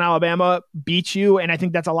guys on Alabama beat you. And I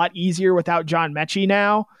think that's a lot easier without John Mechie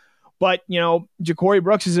now. But, Ja'Cory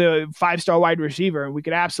Brooks is a 5-star wide receiver, and we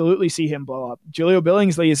could absolutely see him blow up. Jaleel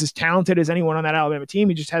Billingsley is as talented as anyone on that Alabama team.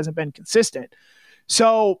 He just hasn't been consistent.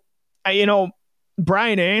 So,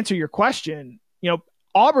 Brian, to answer your question,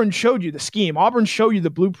 Auburn showed you the scheme. Auburn showed you the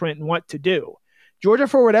blueprint and what to do. Georgia,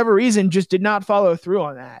 for whatever reason, just did not follow through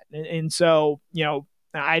on that. And so,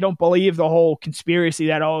 I don't believe the whole conspiracy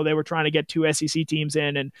that, they were trying to get 2 SEC teams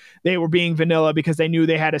in and they were being vanilla because they knew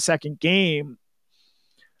they had a second game.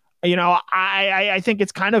 I think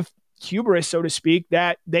it's kind of hubris, so to speak,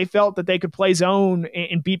 that they felt that they could play zone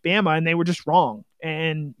and beat Bama, and they were just wrong.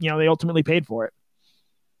 And, they ultimately paid for it.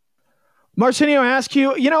 Marcinio asks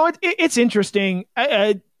you, it's interesting.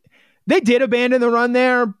 They did abandon the run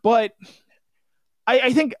there, but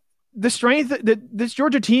I think the strength that this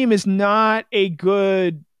Georgia team is not a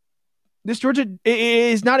good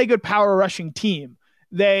power rushing team.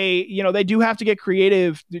 They do have to get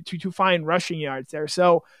creative to find rushing yards there.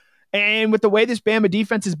 So, and with the way this Bama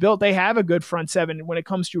defense is built, they have a good front seven when it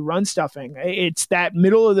comes to run stuffing. It's that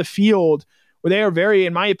middle of the field where they are very,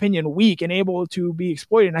 in my opinion, weak and able to be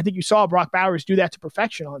exploited. And I think you saw Brock Bowers do that to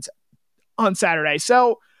perfection on Saturday.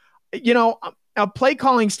 So, a play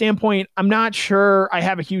calling standpoint, I'm not sure I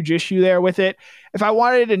have a huge issue there with it. If I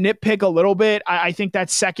wanted to nitpick a little bit, I think that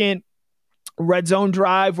second red zone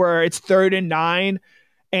drive where it's 3rd and 9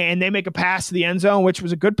 and they make a pass to the end zone, which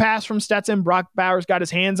was a good pass from Stetson. Brock Bowers got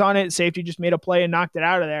his hands on it. Safety just made a play and knocked it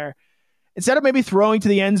out of there. Instead of maybe throwing to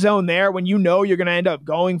the end zone there when you're going to end up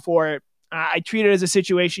going for it, I treat it as a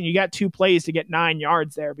situation. You got 2 plays to get 9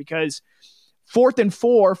 yards there because 4th and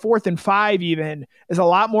 4, 4th and 5 even is a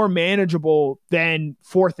lot more manageable than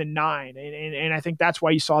 4th and 9. And I think that's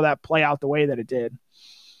why you saw that play out the way that it did.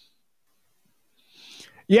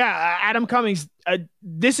 Yeah, Adam Cummings,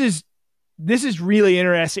 this is really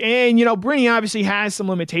interesting. And, Brittany obviously has some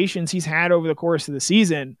limitations he's had over the course of the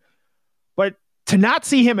season. But to not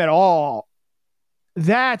see him at all,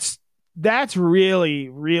 that's really,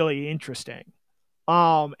 really interesting.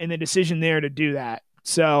 And the decision there to do that.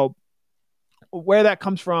 So where that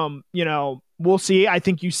comes from, we'll see. I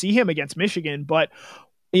think you see him against Michigan, but,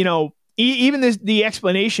 even the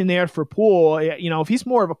explanation there for Poole, if he's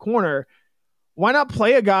more of a corner, why not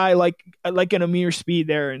play a guy like an Amir Speed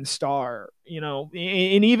there in star,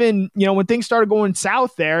 and even, when things started going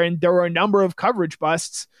south there and there were a number of coverage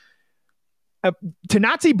busts, to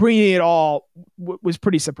not see Brini at all was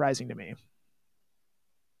pretty surprising to me.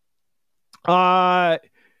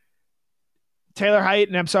 Taylor Height,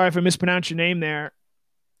 and I'm sorry if I mispronounced your name there.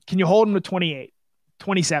 Can you hold him to 28,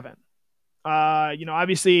 27?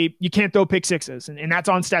 Obviously you can't throw pick sixes, and that's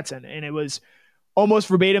on Stetson. And it was almost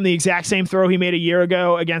verbatim the exact same throw he made a year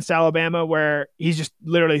ago against Alabama, where he's just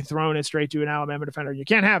literally thrown it straight to an Alabama defender. You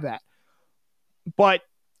can't have that. But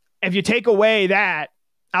if you take away that,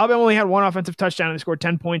 Alabama only had 1 offensive touchdown and they scored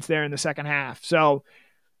 10 points there in the second half. So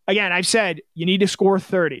again, I've said you need to score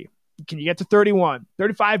 30. Can you get to 31?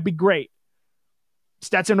 35 be great.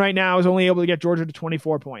 Stetson right now is only able to get Georgia to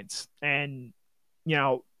 24 points. And,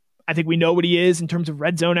 I think we know what he is in terms of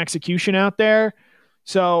red zone execution out there.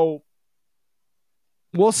 So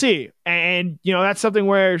we'll see. And, that's something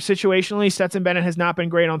where situationally Stetson Bennett has not been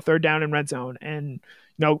great on 3rd down and red zone. And,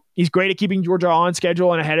 he's great at keeping Georgia on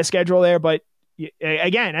schedule and ahead of schedule there. But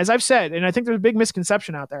again, as I've said, and I think there's a big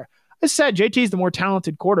misconception out there, I said JT is the more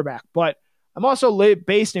talented quarterback, but I'm also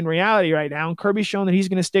based in reality right now. And Kirby's shown that he's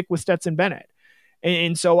going to stick with Stetson Bennett.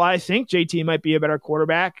 And so I think JT might be a better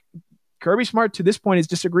quarterback. Kirby Smart to this point has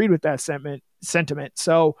disagreed with that sentiment.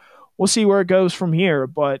 So we'll see where it goes from here.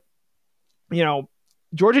 But,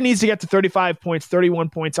 Georgia needs to get to 35 points, 31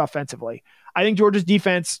 points offensively. I think Georgia's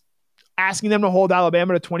defense, asking them to hold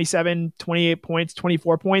Alabama to 27, 28 points,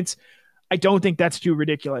 24 points, I don't think that's too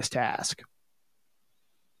ridiculous to ask.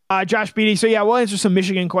 Josh Beatty. So yeah, we'll answer some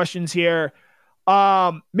Michigan questions here.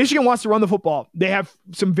 Michigan wants to run the football. They have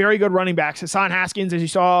some very good running backs. Hassan Haskins, as you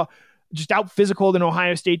saw, just out physical than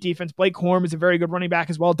Ohio State defense. Blake Corum is a very good running back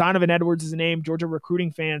as well. Donovan Edwards is a name Georgia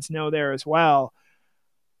recruiting fans know there as well.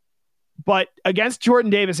 But against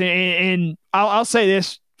Jordan Davis, and I'll say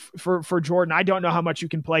this for Jordan, I don't know how much you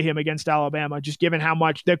can play him against Alabama, just given how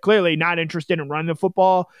much they're clearly not interested in running the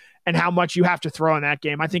football and how much you have to throw in that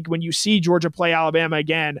game. I think when you see Georgia play Alabama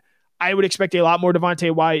again, I would expect a lot more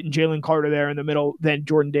Devontae White and Jalen Carter there in the middle than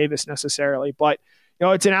Jordan Davis necessarily. But,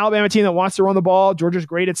 it's an Alabama team that wants to run the ball. Georgia's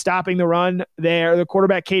great at stopping the run there. The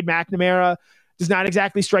quarterback, Cade McNamara, does not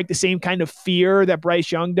exactly strike the same kind of fear that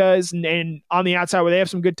Bryce Young does. And on the outside, where they have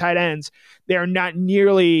some good tight ends, they are not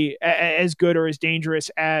nearly as good or as dangerous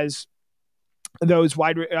as those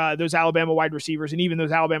Alabama wide receivers and even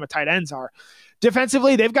those Alabama tight ends are.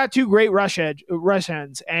 Defensively, they've got two great rush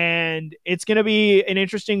ends, and it's going to be an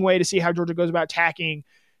interesting way to see how Georgia goes about attacking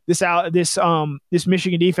this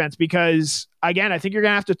Michigan defense, because again, I think you're going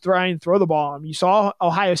to have to try and throw the ball. You saw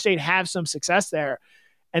Ohio State have some success there,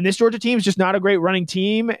 and this Georgia team is just not a great running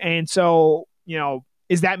team. And so,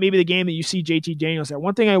 is that maybe the game that you see JT Daniels there?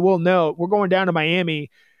 One thing I will note, we're going down to Miami.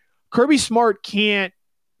 Kirby Smart can't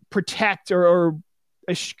protect or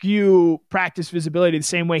eschew practice visibility the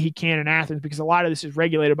same way he can in Athens, because a lot of this is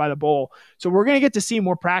regulated by the bowl. So we're going to get to see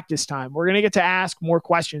more practice time. We're going to get to ask more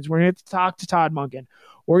questions. We're going to get to talk to Todd Monken.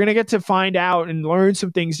 We're going to get to find out and learn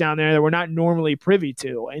some things down there that we're not normally privy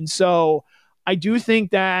to. And so I do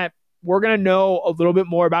think that we're going to know a little bit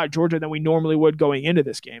more about Georgia than we normally would going into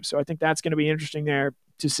this game. So I think that's going to be interesting there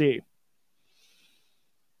to see.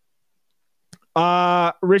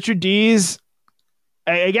 Richard Dees,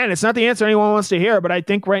 again, it's not the answer anyone wants to hear, but I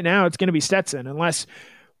think right now it's going to be Stetson, unless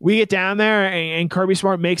we get down there and Kirby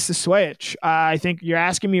Smart makes the switch. I think you're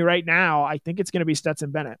asking me right now, I think it's going to be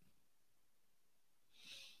Stetson Bennett.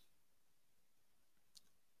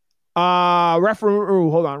 Hold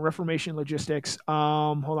on. Reformation Logistics.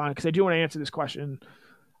 Hold on, because I do want to answer this question.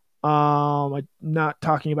 I'm not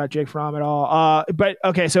talking about Jake Fromm at all. But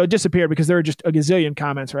okay, so it disappeared because there are just a gazillion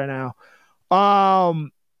comments right now.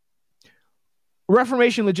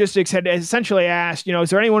 Reformation Logistics had essentially asked, is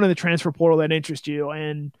there anyone in the transfer portal that interests you?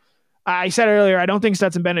 And I said earlier, I don't think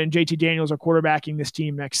Stetson Bennett and JT Daniels are quarterbacking this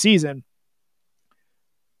team next season.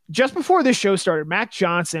 Just before this show started, Max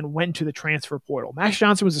Johnson went to the transfer portal. Max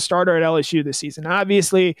Johnson was a starter at LSU this season.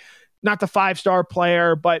 Obviously, not the 5-star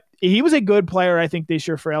player, but he was a good player, I think, this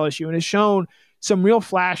year for LSU, and has shown some real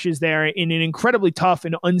flashes there in an incredibly tough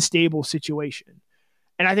and unstable situation.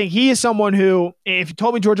 And I think he is someone who, if you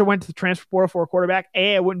told me Georgia went to the transfer portal for a quarterback,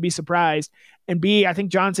 A, I wouldn't be surprised. And B, I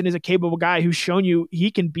think Johnson is a capable guy who's shown you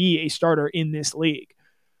he can be a starter in this league.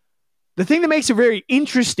 The thing that makes it very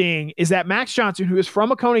interesting is that Max Johnson, who is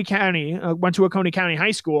from Oconee County, went to Oconee County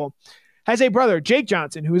High School, has a brother, Jake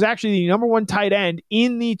Johnson, who is actually the number 1 tight end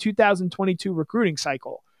in the 2022 recruiting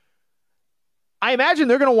cycle. I imagine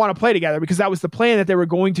they're going to want to play together because that was the plan that they were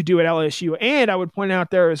going to do at LSU. And I would point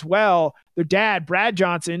out there as well, their dad, Brad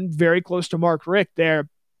Johnson, very close to Mark Richt there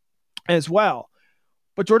as well.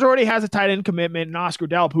 But Georgia already has a tight end commitment in Oscar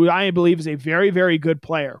Delp, who I believe is a very, very good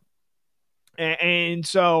player. And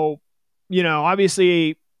so,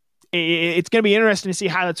 obviously it's going to be interesting to see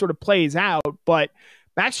how that sort of plays out. But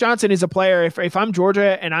Max Johnson is a player. If I'm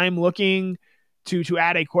Georgia and I'm looking to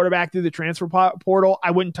add a quarterback through the transfer portal,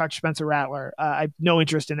 I wouldn't touch Spencer Rattler. I have no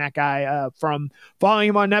interest in that guy. From following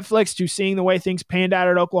him on Netflix to seeing the way things panned out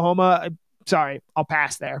at Oklahoma, sorry, I'll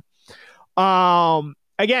pass there.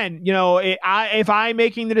 Again, if I'm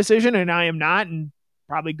making the decision, and I am not, and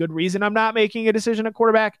probably good reason I'm not making a decision at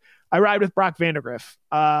quarterback, I ride with Brock Vandagriff.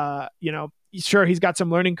 Sure, he's got some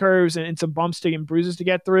learning curves and some bumps and bruises to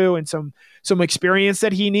get through and some experience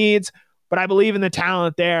that he needs, but I believe in the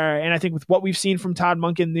talent there. And I think with what we've seen from Todd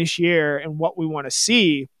Monken this year and what we want to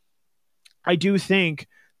see, I do think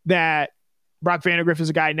that Brock Vandagriff is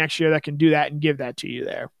a guy next year that can do that and give that to you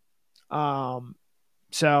there.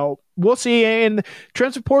 So we'll see. And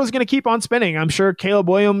transfer portal is going to keep on spinning. I'm sure Caleb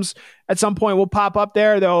Williams at some point will pop up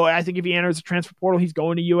there, though. I think if he enters the transfer portal, he's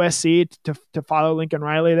going to USC to follow Lincoln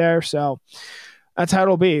Riley there. So that's how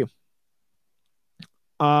it'll be.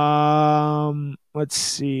 Let's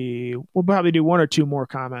see. We'll probably do 1 or 2 more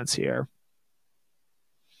comments here.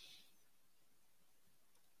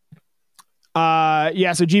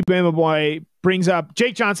 So Jeep Bama Boy brings up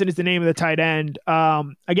Jake Johnson is the name of the tight end.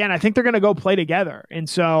 Again, I think they're going to go play together. And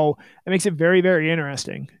so it makes it very, very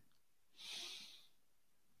interesting.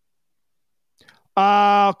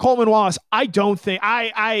 Coleman Wallace, I don't think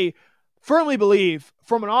I firmly believe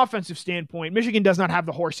from an offensive standpoint, Michigan does not have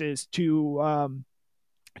the horses to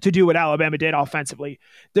do what Alabama did offensively.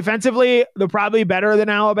 Defensively, they're probably better than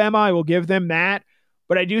Alabama. I will give them that.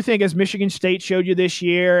 But I do think, as Michigan State showed you this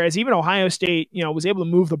year, as even Ohio State, was able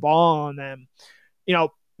to move the ball on them,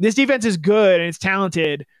 this defense is good and it's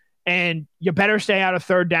talented, and you better stay out of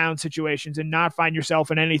third down situations and not find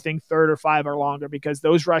yourself in anything 3rd or 5 or longer, because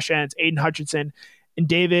those rush ends, Aiden Hutchinson and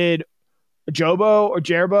David Jerbo,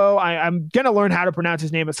 I'm going to learn how to pronounce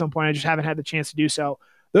his name at some point. I just haven't had the chance to do so.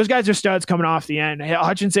 Those guys are studs coming off the end.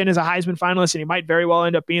 Hutchinson is a Heisman finalist, and he might very well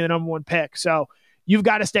end up being the number 1 pick. So you've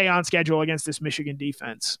got to stay on schedule against this Michigan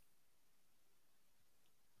defense.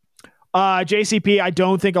 JCP, I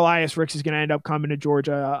don't think Elias Ricks is going to end up coming to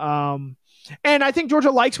Georgia. And I think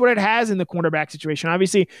Georgia likes what it has in the cornerback situation.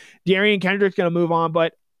 Obviously, Darian Kendrick's going to move on,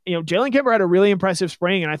 but Jalen Kimber had a really impressive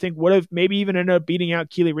spring, and I think would have maybe even ended up beating out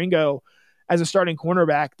Keely Ringo as a starting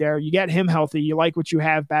cornerback there. You get him healthy. You like what you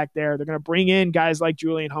have back there. They're going to bring in guys like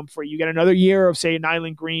Julian Humphrey. You get another year of, say,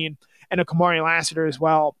 Nyland Green and a Kamari Lassiter as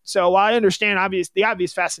well. So while I understand the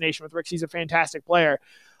obvious fascination with Ricks, he's a fantastic player.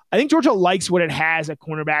 I think Georgia likes what it has at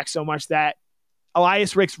cornerback so much that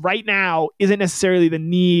Elias Ricks right now isn't necessarily the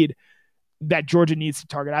need that Georgia needs to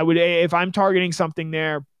target. If I'm targeting something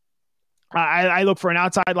there, I look for an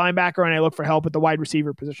outside linebacker and I look for help at the wide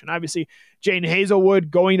receiver position. Obviously, Jaden Hazelwood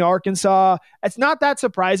going to Arkansas. It's not that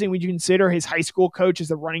surprising when you consider his high school coach as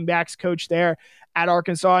the running backs coach there at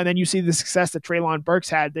Arkansas. And then you see the success that Treylon Burks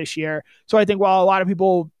had this year. So I think while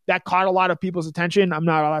that caught a lot of people's attention, I'm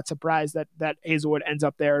not all that surprised that Hazelwood ends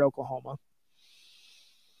up there at Oklahoma.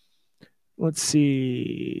 Let's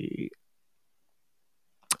see.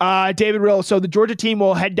 David Rill. So the Georgia team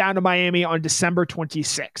will head down to Miami on December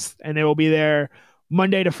 26th, and they will be there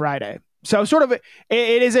Monday to Friday. So sort of it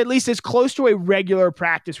is at least as close to a regular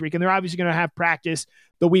practice week, and they're obviously going to have practice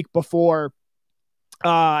the week before.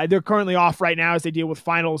 They're currently off right now as they deal with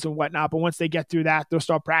finals and whatnot, but once they get through that, they'll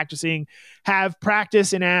start practicing, have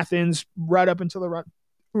practice in Athens right up until the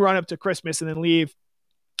run up to Christmas, and then leave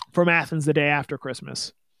from Athens the day after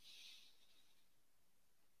Christmas.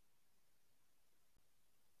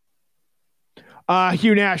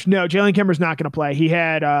 Hugh Nash, no, Jalen Kimber's not going to play. He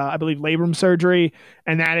had, I believe, labrum surgery,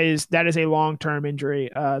 and that is a long-term injury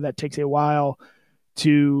that takes a while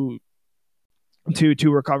to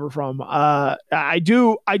recover from. I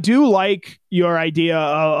do like your idea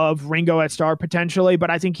of Ringo at star potentially, but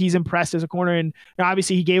I think he's impressed as a corner, and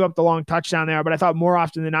obviously he gave up the long touchdown there, but I thought more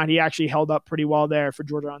often than not he actually held up pretty well there for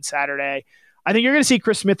Georgia on Saturday. I think you're going to see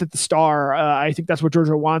Chris Smith at the star. I think that's what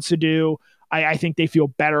Georgia wants to do. I think they feel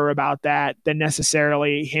better about that than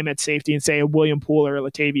necessarily him at safety and say a William Poole or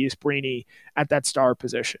Latavius Brini at that star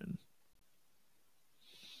position.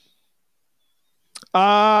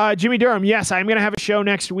 Jimmy Durham, yes, I'm going to have a show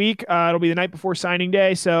next week. It'll be the night before signing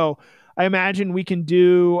day, so I imagine we can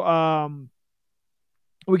do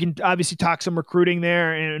we can obviously talk some recruiting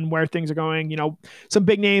there and where things are going. Some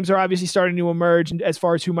big names are obviously starting to emerge as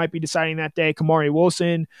far as who might be deciding that day. Kamari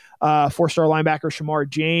Wilson, four-star linebacker Shamar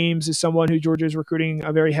James is someone who Georgia is recruiting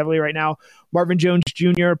very heavily right now. Marvin Jones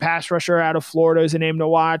Jr., pass rusher out of Florida, is a name to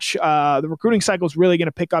watch. The recruiting cycle is really going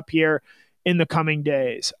to pick up here in the coming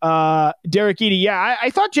days. Derek Eady, yeah,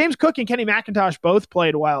 I thought James Cook and Kenny McIntosh both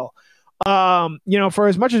played well. For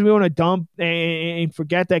as much as we want to dump and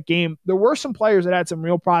forget that game, there were some players that had some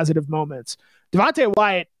real positive moments. Devontae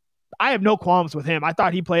Wyatt, I have no qualms with him. I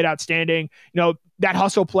thought he played outstanding. That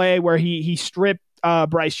hustle play where he stripped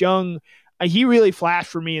Bryce Young, he really flashed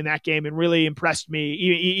for me in that game and really impressed me,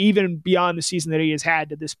 even beyond the season that he has had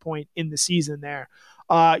to this point in the season there.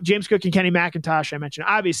 James Cook and Kenny McIntosh, I mentioned.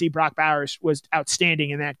 Obviously, Brock Bowers was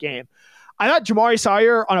outstanding in that game. I thought Jamari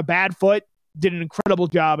Sawyer on a bad foot did an incredible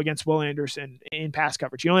job against Will Anderson in pass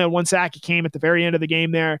coverage. He only had one sack. He came at the very end of the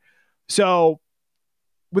game there. So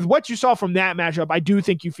with what you saw from that matchup, I do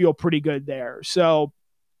think you feel pretty good there. So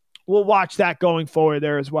we'll watch that going forward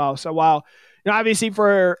there as well. So while, obviously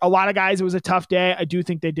for a lot of guys, it was a tough day, I do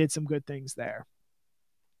think they did some good things there.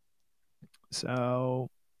 So,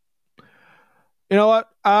 you know what?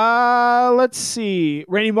 Let's see.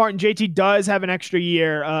 Randy Martin, JT does have an extra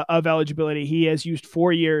year of eligibility. He has used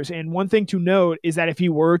 4 years. And one thing to note is that if he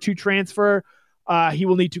were to transfer, he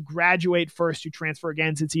will need to graduate first to transfer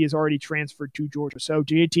again since he has already transferred to Georgia. So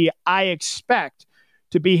JT, I expect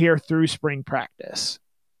to be here through spring practice.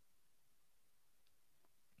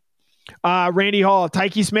 Randy Hall,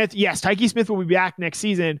 Tyke Smith. Yes, Tyke Smith will be back next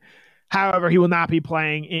season. However, he will not be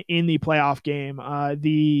playing in the playoff game.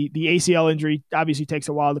 The ACL injury obviously takes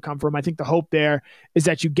a while to come from. I think the hope there is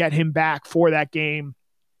that you get him back for that game,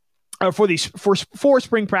 or for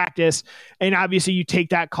spring practice, and obviously you take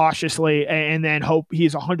that cautiously and then hope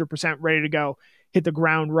he's 100% ready to go, hit the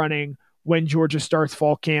ground running when Georgia starts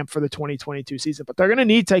fall camp for the 2022 season. But they're going to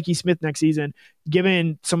need Tyke Smith next season,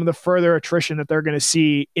 given some of the further attrition that they're going to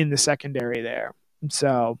see in the secondary there.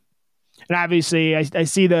 So. And obviously, I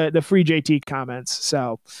see the free JT comments,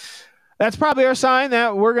 so that's probably our sign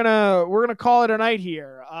that we're gonna call it a night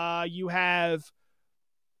here. You have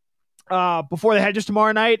before the Hedges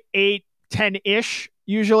tomorrow night, 8:10-ish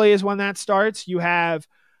usually is when that starts. You have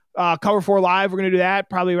Cover 4 Live. We're gonna do that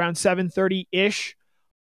probably around 7:30-ish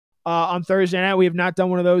on Thursday night. We have not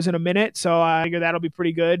done one of those in a minute, so I figure that'll be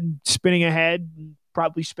pretty good. Spinning ahead,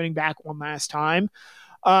 probably spinning back one last time.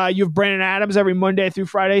 You have Brandon Adams every Monday through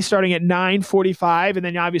Friday starting at 9:45. And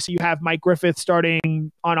then obviously you have Mike Griffith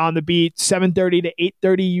starting on the beat, 7:30 to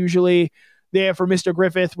 8:30 usually there for Mr.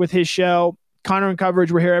 Griffith with his show. Connor and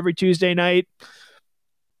Coverage, we're here every Tuesday night.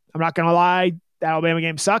 I'm not going to lie, the Alabama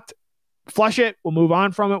game sucked. Flush it. We'll move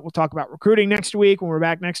on from it. We'll talk about recruiting next week. When we're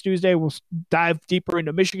back next Tuesday, we'll dive deeper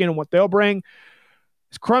into Michigan and what they'll bring.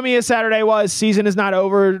 As crummy as Saturday was, season is not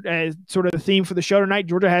over. As sort of the theme for the show tonight,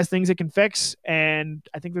 Georgia has things it can fix, and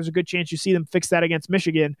I think there's a good chance you see them fix that against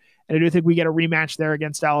Michigan, and I do think we get a rematch there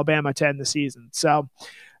against Alabama to end the season. So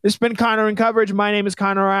this has been Connor and Coverage. My name is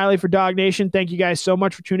Connor Riley for DawgNation. Thank you guys so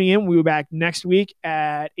much for tuning in. We'll be back next week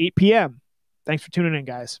at 8 p.m. Thanks for tuning in,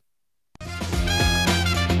 guys.